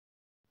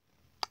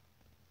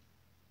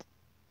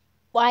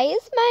Why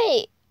is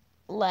my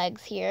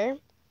legs here?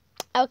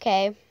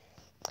 Okay.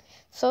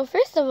 So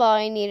first of all,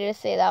 I needed to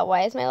say that.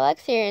 Why is my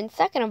legs here? And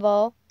second of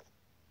all,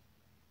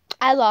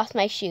 I lost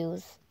my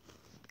shoes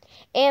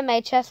and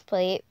my chest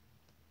plate.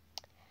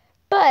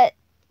 But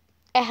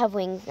I have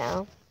wings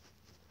now.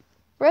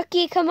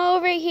 Rookie, come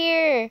over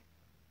here.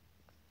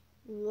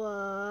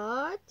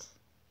 What?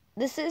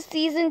 This is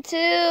season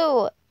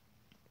 2.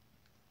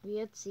 We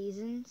had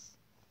seasons?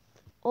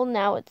 Well,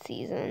 now it's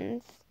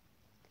seasons.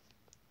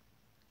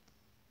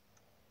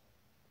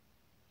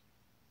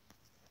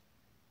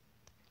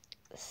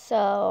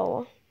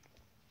 So,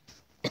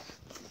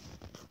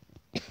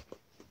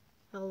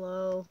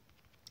 Hello.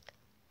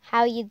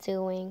 how you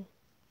doing?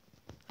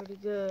 Pretty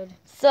good.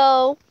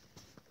 So,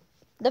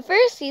 the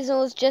first season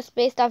was just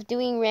based off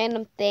doing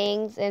random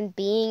things and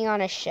being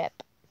on a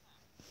ship.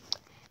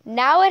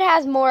 Now it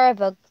has more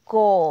of a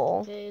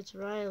goal. Okay, it's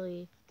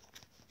Riley.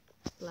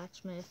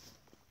 Blacksmith.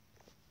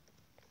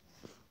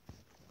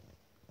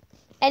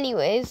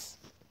 Anyways,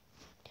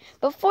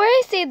 before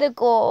I say the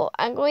goal,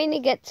 I'm going to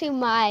get to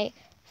my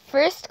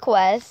first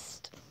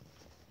quest,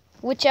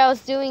 which I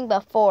was doing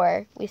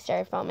before we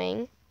started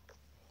filming,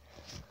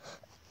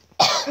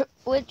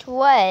 which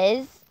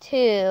was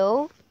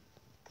to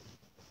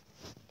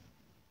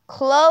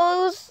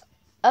close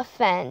a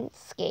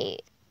fence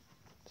gate.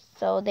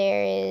 So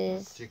there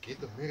is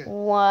Chiquitos, miren.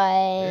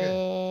 one.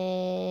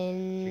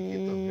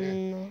 Chiquitos,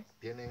 miren.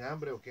 ¿Tienen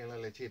hambre o quieren la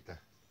lechita?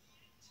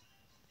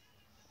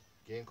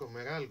 ¿Quieren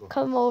comer algo?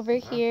 Come over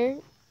here.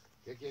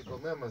 ¿Qué quiere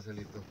comer,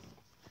 Marcelito?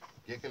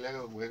 ¿Quiere que le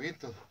haga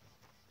huevitos?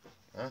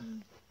 ¿Ah?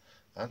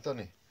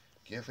 Anthony,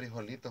 ¿quiere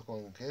frijolitos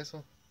con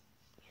queso?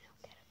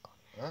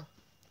 ¿Ah?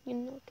 You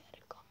know,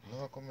 gotta go. ¿No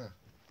va a comer?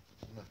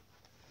 No.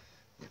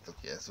 Y esto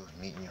quiere a sus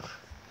niños.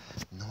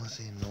 No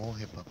se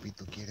enoje,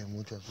 papito quiere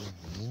mucho a sus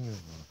niños.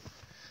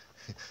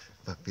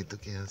 Papito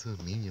quiere a sus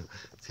niños.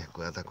 ¿Se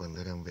acuerda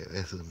cuando eran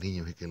bebés sus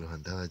niños y que los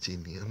andaba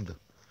chineando?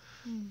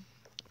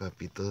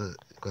 Papito,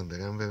 cuando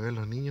eran bebés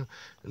los niños,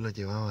 los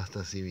llevaba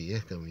hasta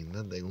CBS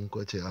caminando en un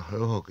coche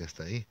rojo que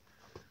está ahí.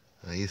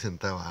 Ahí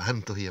sentaba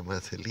Anto y a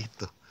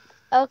Marcelito.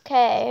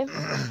 Okay.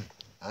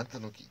 Anto,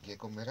 ¿no quiere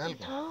comer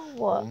algo?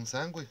 No. ¿Un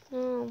sándwich?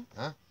 No.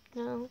 ¿Ah?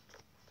 No.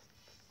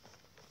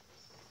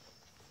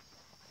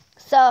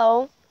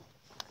 So,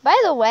 by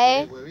the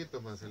way,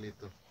 Huevitos,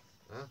 Marcelito.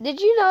 ¿Ah?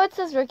 did you know it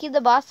says Rookie the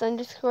Boss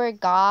 _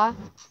 Ga?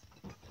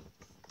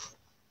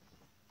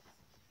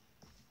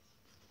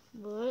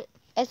 What?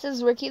 It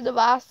says Rookie the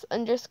Boss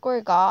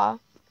 _ Ga.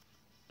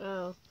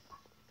 Oh.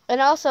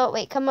 And also,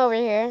 wait, come over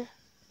here.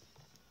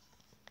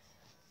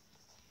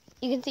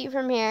 You can see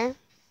from here.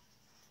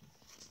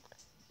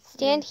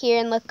 Stand here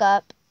and look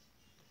up.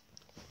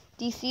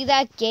 Do you see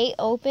that gate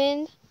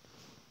opened?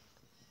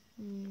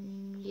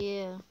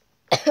 Yeah.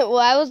 Well,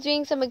 I was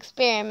doing some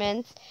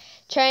experiments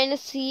trying to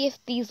see if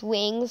these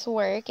wings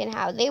work and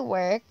how they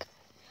work.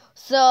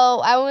 So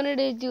I wanted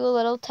to do a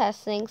little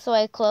testing. So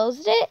I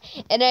closed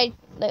it and I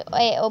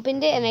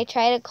opened it and I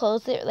tried to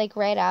close it like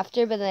right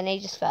after, but then I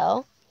just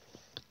fell.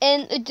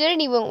 And it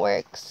didn't even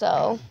work,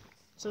 so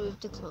So we have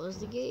to close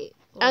the gate?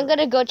 I'm going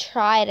to go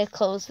try to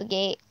close the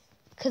gate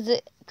cuz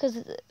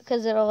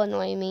it'll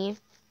annoy me.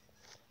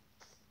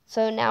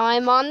 So now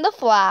I'm on the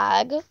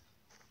flag.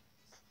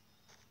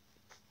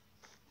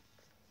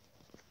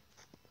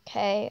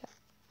 Okay.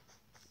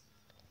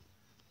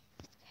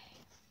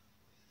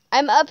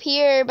 I'm up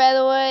here, by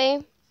the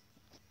way.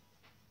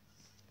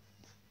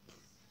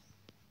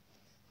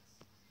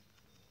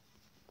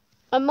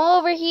 I'm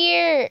over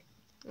here.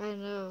 I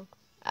know.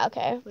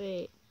 Okay.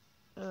 Wait.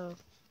 Oh.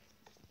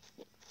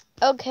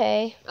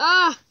 Okay.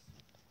 Ah!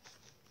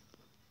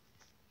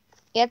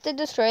 You have to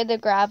destroy the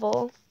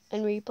gravel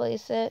and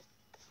replace it.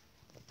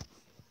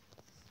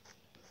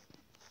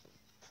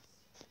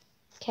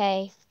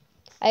 Okay.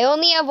 I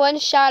only have one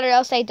shot or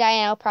else I die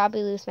and I'll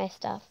probably lose my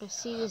stuff. I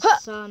see the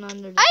sun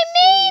under the I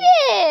sea. made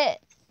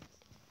it!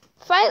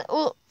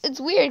 Well, it's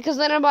weird because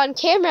when I'm on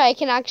camera, I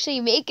can actually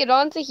make it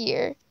onto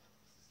here.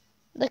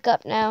 Look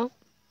up now.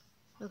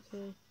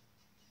 Okay.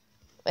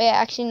 Wait,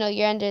 actually, no,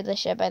 you're under the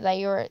ship. I thought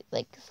you were,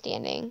 like,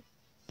 standing.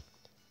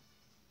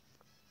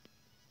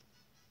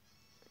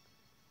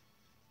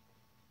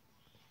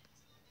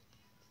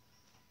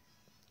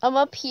 I'm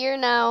up here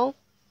now.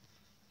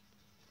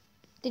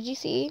 Did you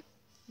see?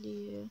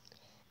 Yeah.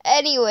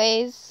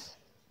 Anyways.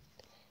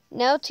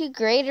 Now to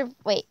greater...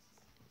 Wait.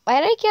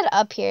 Why did I get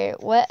up here?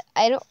 What?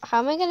 How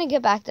am I going to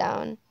get back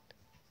down?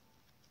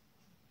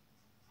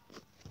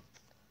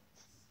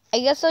 I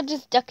guess I'll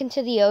just duck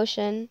into the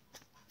ocean.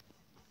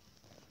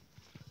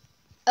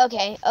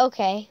 Okay.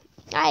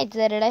 I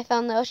did it. I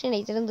found the ocean.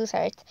 I didn't lose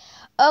hearts.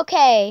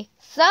 Okay,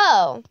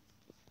 so...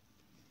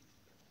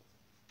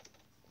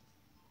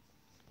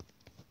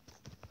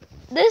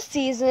 this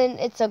season,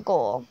 it's a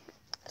goal.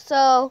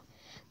 So,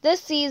 this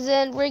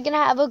season, we're going to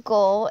have a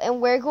goal,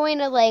 and we're going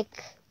to,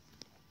 like,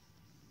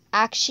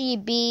 actually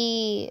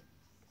be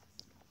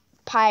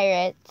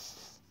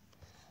pirates.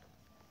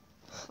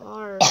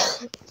 Hard.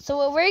 So,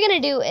 what we're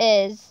going to do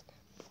is,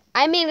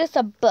 I made us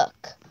a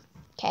book,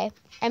 Okay,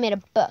 I made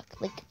a book.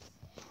 Like,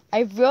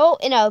 I wrote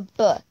in a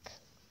book.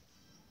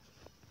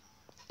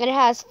 And it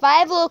has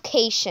 5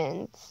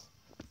 locations.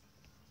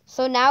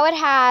 So now it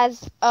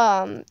has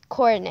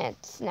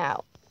coordinates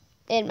now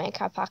in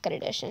Minecraft Pocket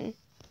Edition.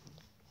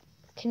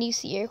 Can you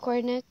see your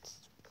coordinates?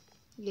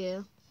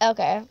 Yeah.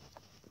 Okay.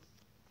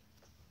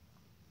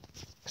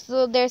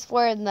 So there's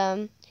 4 of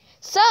them.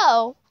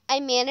 So I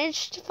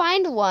managed to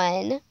find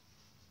one.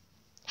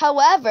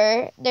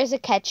 However, there's a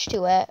catch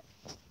to it.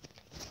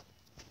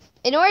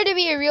 In order to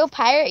be a real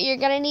pirate, you're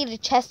going to need a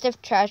chest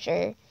of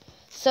treasure.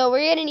 So we're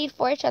going to need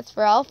 4 chests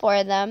for all 4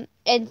 of them,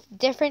 and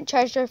different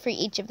treasure for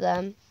each of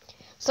them.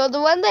 So the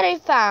one that I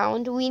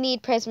found, we need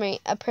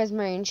a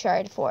prismarine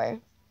shard for.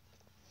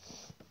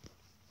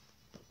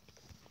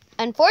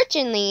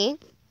 Unfortunately,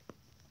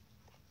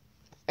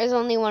 there's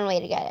only one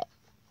way to get it.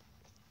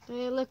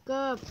 Hey, look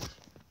up.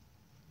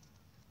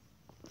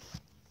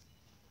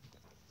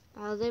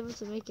 I was able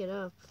to make it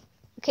up.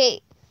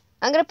 Okay,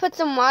 I'm going to put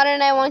some water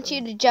and I want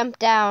you to jump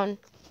down.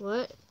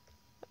 What?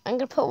 I'm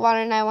going to put water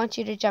and I want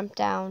you to jump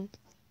down.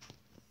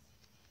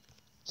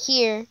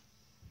 Here.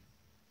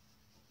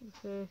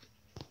 Okay.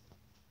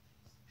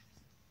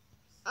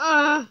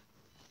 Ah!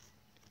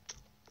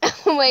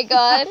 Oh my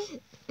god.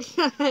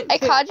 I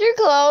caught your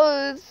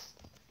clothes.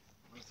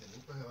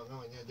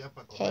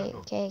 Okay.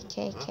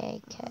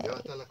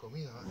 Llévate la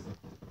comida, ¿va?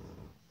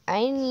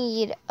 I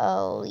need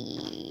a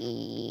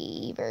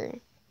lever.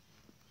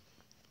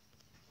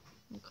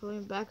 I'm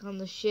coming back on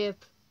the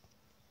ship.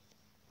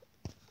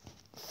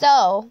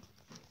 So,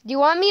 do you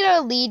want me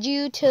to lead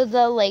you to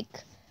the,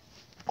 like,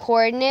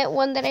 coordinate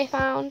one that I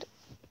found?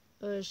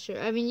 Sure.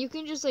 I mean, you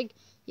can just, like,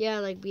 yeah,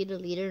 like, be the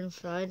leader in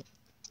front.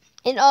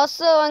 And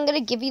also, I'm going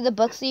to give you the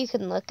book so you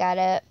can look at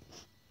it.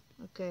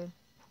 Okay.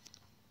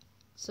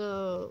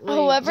 So, wait,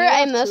 However, do you I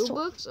have must- 2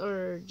 books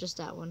or just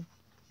that one?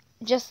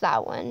 Just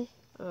that one.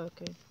 Oh,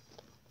 okay.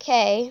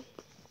 Okay,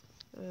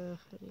 How do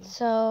you...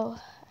 so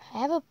I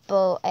have a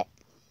boat.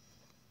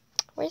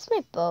 Where's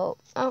my boat?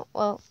 Oh,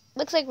 well,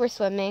 looks like we're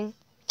swimming.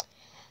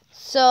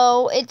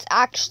 So it's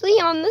actually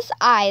on this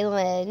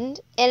island,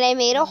 and I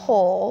made a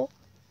hole,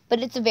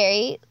 but it's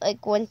very,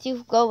 like, once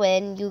you go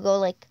in, you go,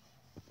 like,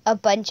 a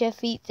bunch of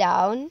feet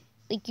down.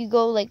 Like, you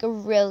go, like,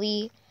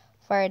 really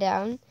far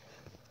down.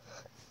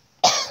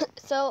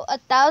 So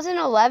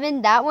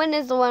 1011, that one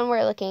is the one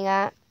we're looking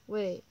at.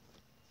 Wait.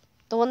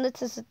 The one that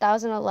says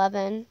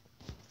 1011.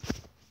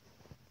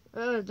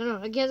 No,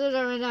 I can't do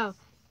that right now.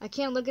 I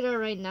can't look at it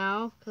right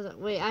now.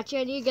 Wait,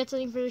 actually, I need to get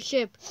something for the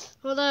ship.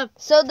 Hold up.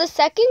 So the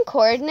second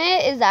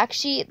coordinate is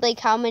actually, like,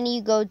 how many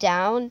you go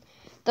down.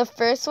 The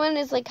first one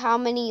is, like, how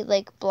many,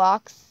 like,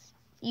 blocks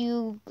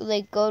you,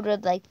 like, go to,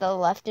 like, the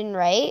left and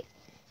right,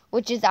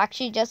 which is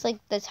actually just, like,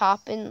 the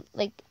top and,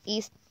 like,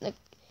 east, like,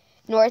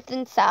 north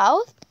and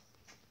south.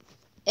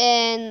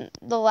 And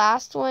the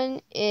last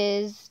one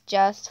is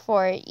just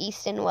for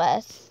east and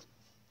west.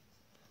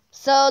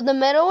 So the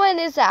middle one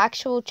is the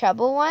actual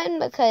treble one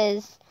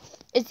because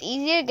it's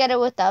easier to get it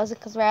with 1,000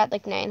 because we're at,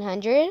 like,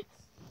 900.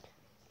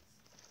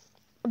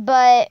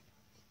 But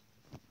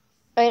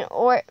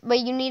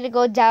you need to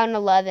go down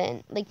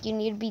 11. Like, you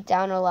need to be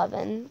down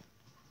 11.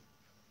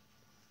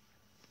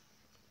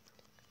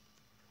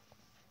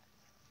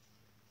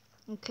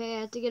 Okay, I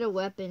have to get a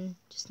weapon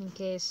just in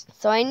case.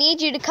 So I need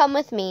you to come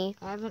with me.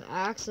 I have an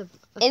axe. And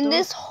stone-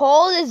 this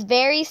hole is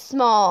very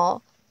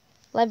small.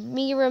 Let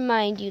me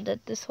remind you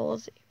that this hole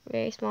is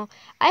very small.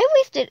 I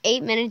wasted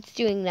 8 minutes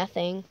doing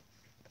nothing.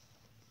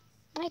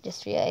 I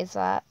just realized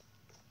that.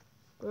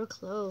 We're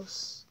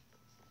close.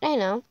 I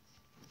know.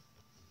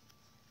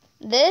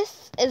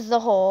 This is the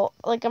hole.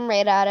 Like, I'm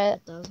right at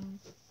it.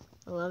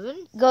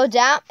 1,011? Go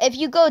down. If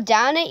you go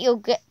down it,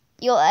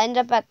 you'll end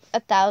up at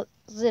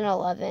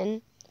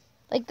 1011.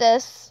 Like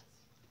this.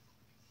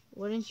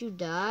 Wouldn't you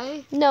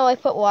die? No, I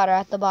put water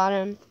at the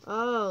bottom.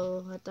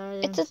 Oh, I thought I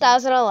didn't It's see-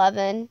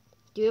 1011.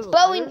 Do you have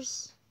But we-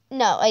 ladders?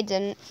 No, I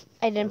didn't.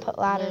 I didn't put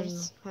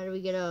ladders. Then how do we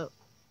get up?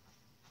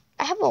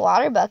 I have a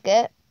water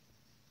bucket.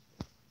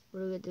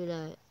 Where do we do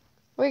that?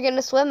 We're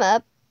gonna swim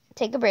up,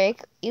 take a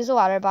break, use a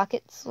water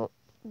bucket.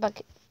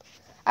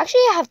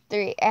 Actually, I have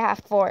 3. I have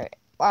 4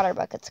 water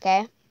buckets.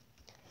 Okay.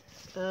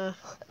 I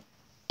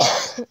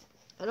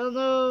don't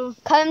know.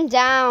 Come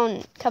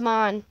down. Come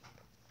on.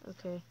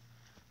 Okay.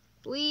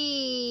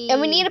 Whee! And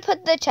we need to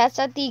put the chest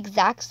at the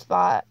exact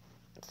spot.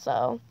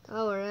 So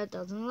Oh, we're at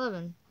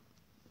 1011.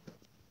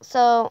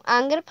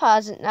 I'm gonna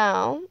pause it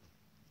now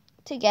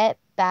to get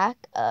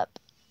back up.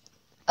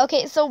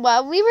 Okay, so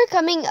while we were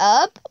coming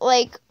up,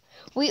 like,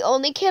 we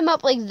only came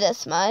up like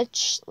this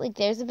much. Like,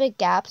 there's a big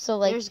gap, so,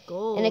 like, There's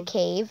gold. in a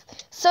cave.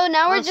 So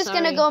now we're Oh, just sorry.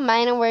 gonna go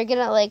mine and we're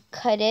gonna, like,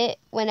 cut it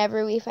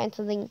whenever we find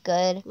something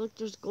good. Look,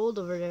 there's gold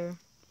over there.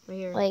 Right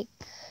here. Like,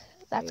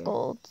 that's Here.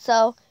 gold.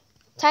 So,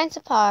 time to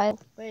pause.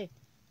 Wait.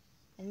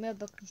 I made a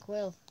book and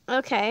quill.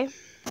 Okay.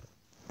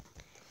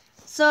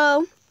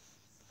 So,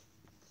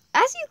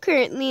 as you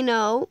currently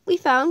know, we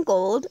found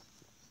gold.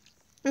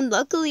 And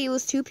luckily it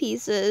was 2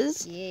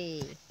 pieces.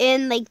 Yay.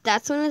 And, like,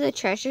 that's one of the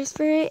treasures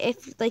for it.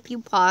 If, like, you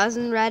pause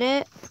and read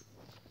it.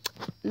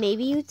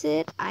 maybe you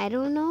did. I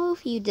don't know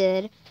if you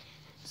did.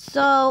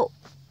 So,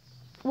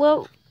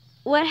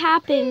 what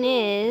happened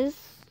is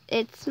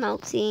it's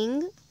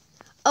smelting.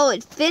 Oh,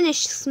 it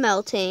finished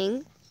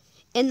smelting,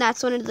 and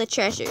that's one of the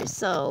treasures.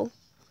 So,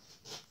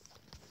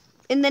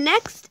 in the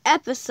next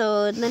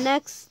episode, the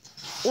next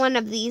one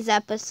of these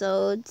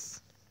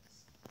episodes,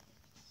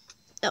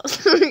 oh,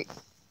 sorry.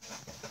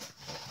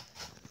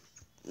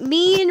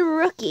 Me and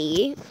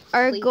Rookie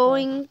are Creeper.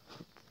 going,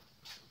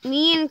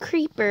 me and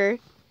Creeper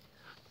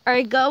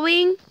are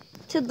going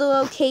to the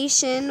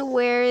location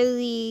where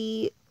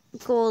the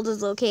gold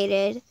is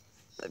located.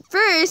 But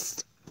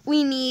first,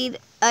 we need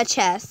a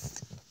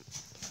chest.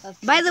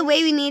 By the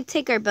way, we need to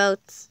take our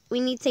boats. We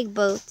need to take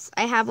boats.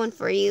 I have one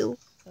for you.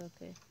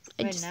 Okay.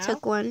 I Right just now?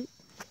 took one.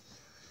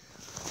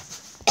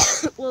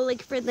 Well,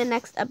 like for the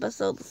next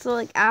episode. So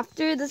like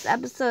after this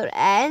episode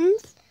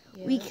ends,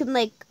 we Yeah. can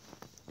like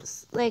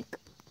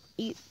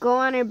go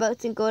on our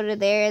boats and go to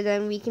there.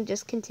 Then we can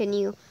just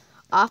continue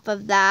off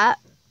of that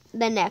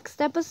the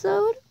next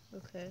episode.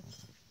 Okay.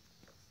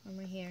 I'm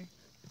right here.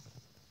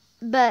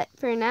 But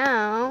for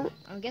now,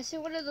 I'm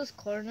guessing one of those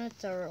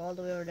coordinates are all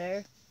the way over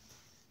there.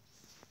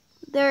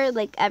 they're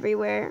like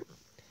everywhere.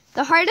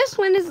 The hardest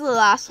one is the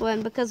last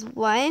one because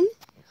one,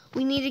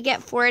 we need to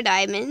get 4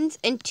 diamonds,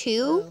 and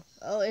 2,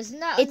 Oh, isn't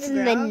that it's in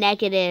the underground?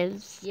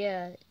 negatives.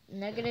 Yeah,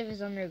 negative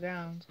is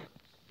underground.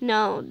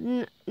 No,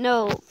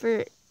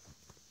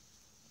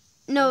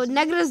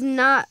 negative's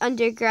not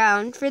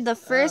underground. For the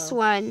first Oh.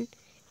 one,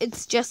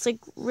 it's just like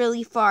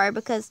really far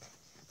because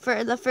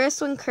for the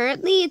first one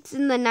currently, it's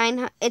in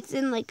the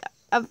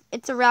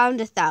it's around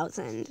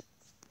 1,000.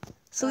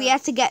 So we Oh.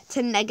 have to get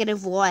to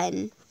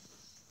 -1,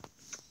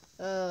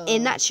 Oh.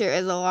 and that sure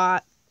is a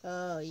lot.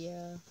 Oh,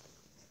 yeah.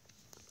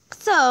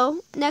 So,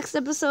 next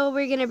episode,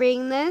 we're going to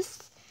bring this.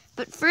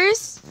 But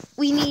first,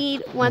 we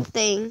need one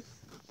thing.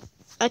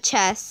 A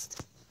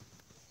chest.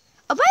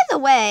 Oh, by the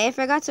way, I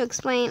forgot to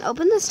explain.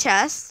 Open this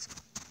chest.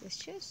 This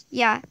chest?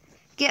 Yeah.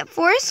 Get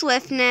 4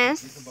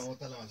 swiftness. Papito, pa'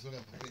 botar la basura,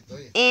 papito,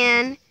 oye.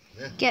 And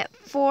Ve. get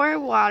 4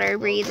 water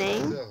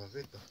breathing. Basura,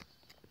 papito.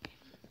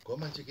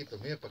 Coman,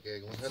 chiquitos, mira, pa'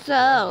 que como sea,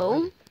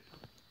 So,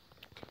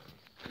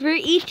 for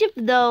each of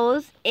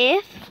those,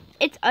 if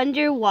it's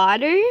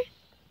underwater,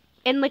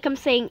 and like I'm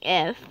saying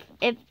if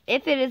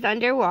it is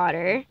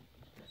underwater,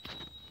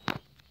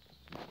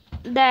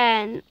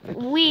 then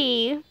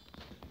we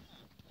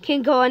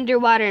can go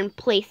underwater and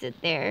place it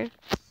there.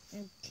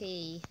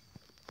 Okay.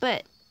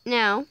 But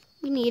now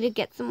we need to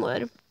get some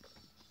wood.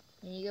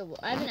 And you go.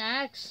 I have an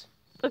axe.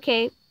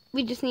 Okay,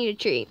 we just need a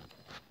tree.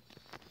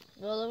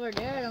 Well, over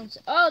there, I don't see.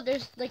 Oh,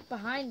 there's like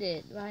behind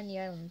it. Behind the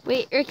island.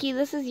 Wait, Ricky,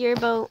 this is your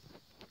boat.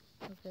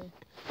 Okay.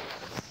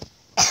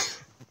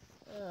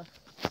 Ugh.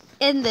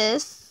 And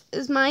this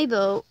is my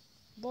boat.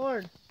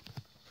 Bored.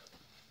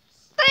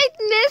 I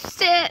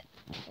missed it!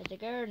 I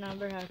think I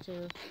remember how to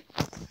do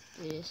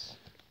this.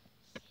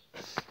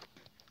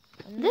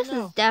 This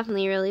is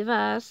definitely really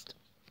fast.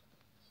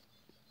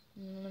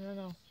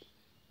 No.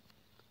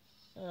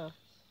 Ugh.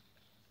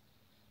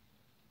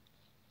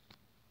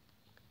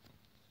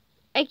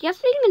 I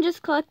guess we can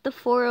just collect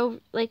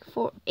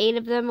the 8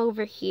 of them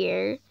over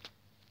here.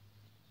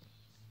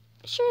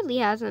 Surely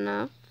has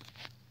enough.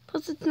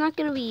 Plus, it's not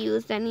going to be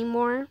used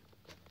anymore.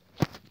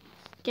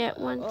 Get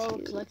 1, Oh,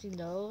 2. collecting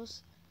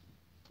those.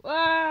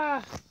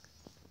 Ah!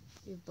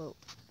 Your boat.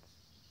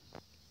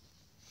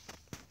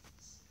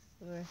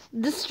 Where?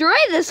 Destroy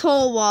this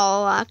whole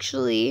wall,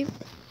 actually.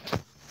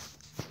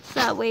 So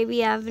that way we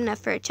have enough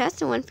for a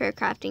chest and one for a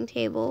crafting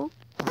table.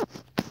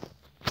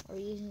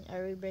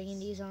 Are we bringing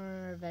these on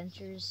our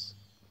adventures?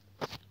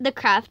 The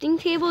crafting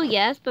table,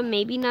 yes, but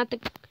maybe not the...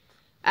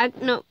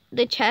 no,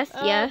 the chest,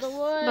 Oh, yes. the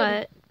wood.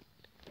 But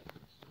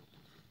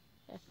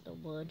F the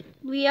wood.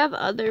 we have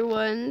other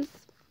ones.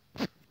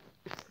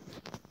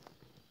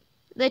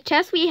 The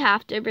chest we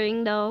have to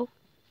bring, though.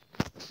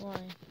 Why?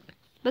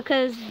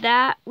 Because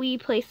that we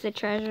place the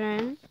treasure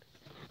in.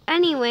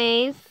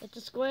 Anyways, It's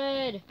a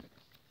squid.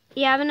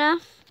 you have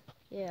enough?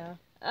 Yeah.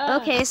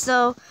 Okay,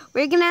 so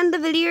we're gonna end the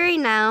video right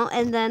now,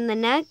 and then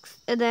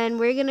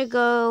we're gonna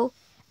go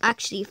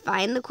actually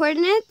find the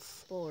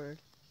coordinates. Bored.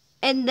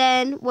 And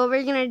then what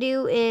we're gonna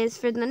do is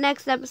for the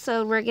next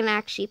episode, we're gonna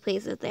actually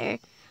place it there.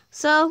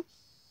 So,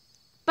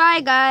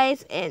 bye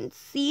guys, and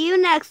see you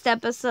next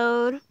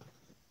episode.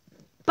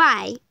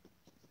 Bye.